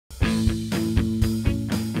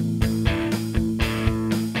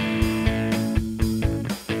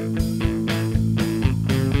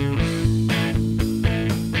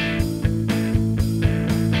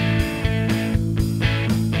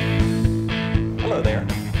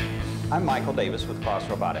I'm Michael Davis with Cross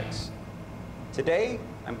Robotics. Today,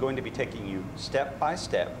 I'm going to be taking you step by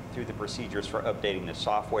step through the procedures for updating the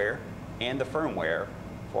software and the firmware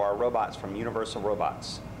for our robots from Universal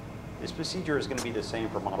Robots. This procedure is going to be the same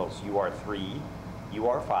for models UR3,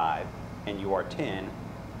 UR5, and UR10,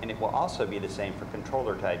 and it will also be the same for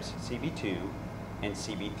controller types CB2 and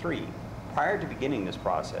CB3. Prior to beginning this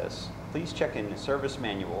process, please check in the service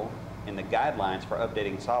manual and the guidelines for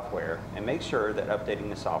updating software and make sure that updating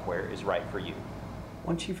the software is right for you.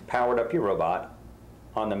 Once you've powered up your robot,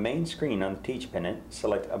 on the main screen on the Teach Pennant,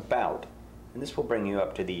 select About, and this will bring you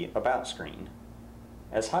up to the About screen.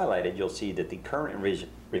 As highlighted, you'll see that the current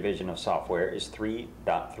revision of software is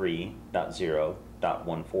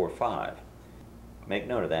 3.3.0.145. Make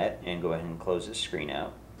note of that and go ahead and close this screen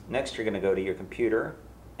out. Next, you're going to go to your computer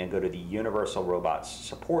and go to the Universal Robots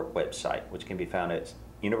support website, which can be found at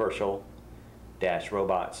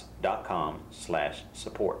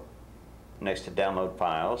universal-robots.com/support. Next to download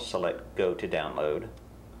files, select Go to Download.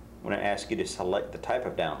 When I ask you to select the type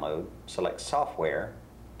of download, select Software.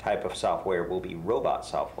 Type of software will be Robot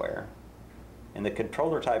Software. And the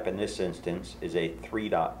controller type in this instance is a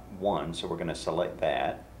 3.1, so we're going to select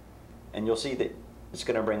that. And you'll see that it's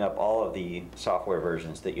going to bring up all of the software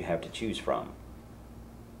versions that you have to choose from.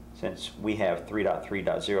 Since we have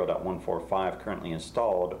 3.3.0.145 currently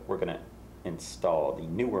installed, we're going to install the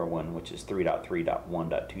newer one, which is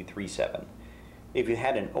 3.3.1.237. If you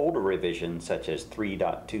had an older revision, such as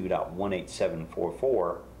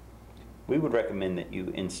 3.2.18744, we would recommend that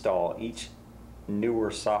you install each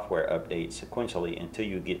newer software update sequentially until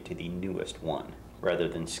you get to the newest one, rather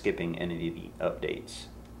than skipping any of the updates.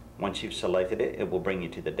 Once you've selected it, it will bring you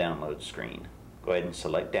to the download screen. Go ahead and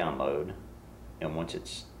select Download, and once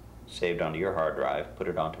it's saved onto your hard drive, put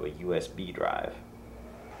it onto a USB drive,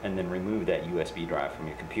 and then remove that USB drive from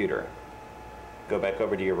your computer. Go back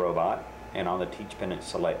over to your robot, and on the Teach Pennant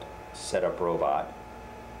select Setup Robot,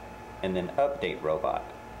 and then Update Robot.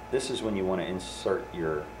 This is when you want to insert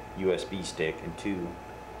your USB stick into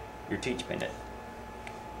your Teach Pennant.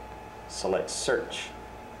 Select Search.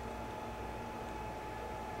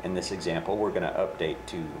 In this example, we're going to update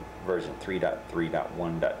to version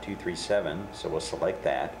 3.3.1.237, so we'll select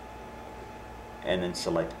that, and then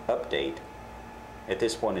select Update. At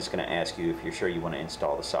this point, it's going to ask you if you're sure you want to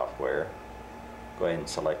install the software. Go ahead and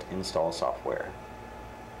select Install Software.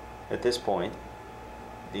 At this point,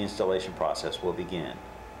 the installation process will begin.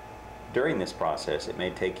 During this process, it may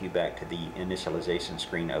take you back to the initialization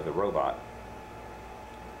screen of the robot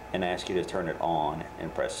and ask you to turn it on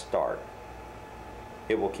and press Start.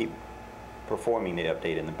 It will keep performing the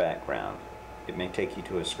update in the background. It may take you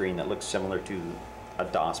to a screen that looks similar to a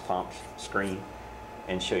DOS prompt screen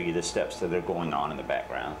and show you the steps that are going on in the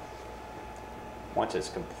background. Once it's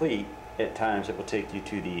complete, at times it will take you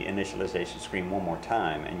to the initialization screen one more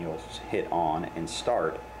time, and you'll hit On and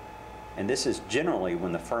Start. And this is generally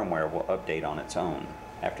when the firmware will update on its own.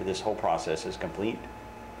 After this whole process is complete,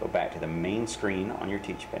 go back to the main screen on your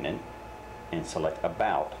Teach Pennant and select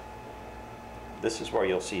About. This is where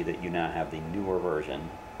you'll see that you now have the newer version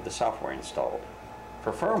of the software installed.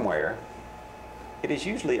 For firmware, it is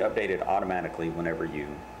usually updated automatically whenever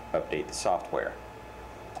you update the software.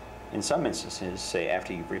 In some instances, say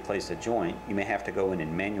after you've replaced a joint, you may have to go in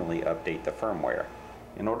and manually update the firmware.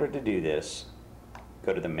 In order to do this,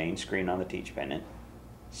 go to the main screen on the Teach Pennant,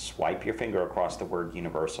 swipe your finger across the word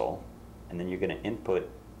Universal, and then you're going to input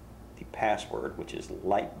the password, which is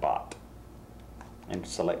Lightbot, and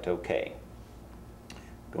select OK.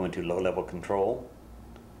 Go into Low Level Control,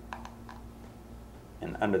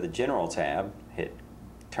 and under the General tab, hit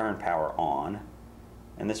Turn Power On,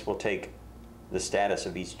 and this will take the status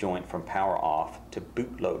of each joint from Power Off to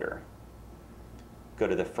Bootloader. Go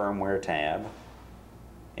to the Firmware tab,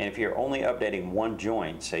 and if you're only updating one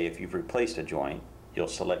joint, say if you've replaced a joint, you'll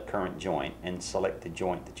select Current Joint and select the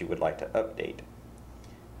joint that you would like to update.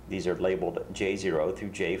 These are labeled J0 through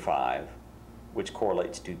J5, which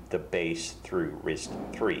correlates to the base through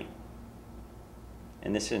RISC-3.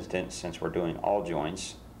 In this instance, since we're doing all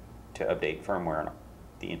joints to update firmware on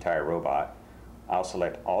the entire robot, I'll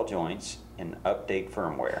select All Joints and Update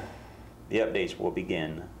Firmware. The updates will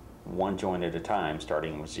begin one joint at a time,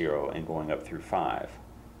 starting with 0 and going up through 5.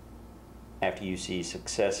 After you see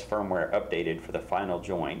Success Firmware updated for the final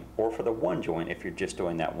joint, or for the one joint if you're just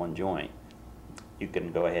doing that one joint, you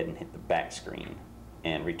can go ahead and hit the back screen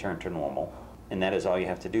and return to normal. And that is all you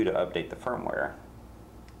have to do to update the firmware.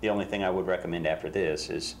 The only thing I would recommend after this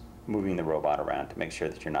is moving the robot around to make sure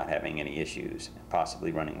that you're not having any issues and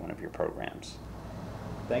possibly running one of your programs.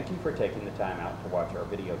 Thank you for taking the time out to watch our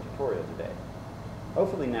video tutorial today.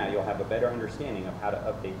 Hopefully now you'll have a better understanding of how to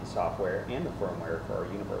update the software and the firmware for our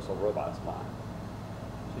Universal Robots line.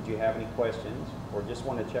 Should you have any questions or just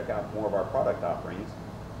want to check out more of our product offerings,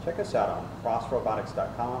 check us out on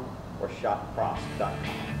crossrobotics.com or shopcross.com.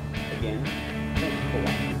 Again, thank you for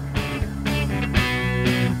watching.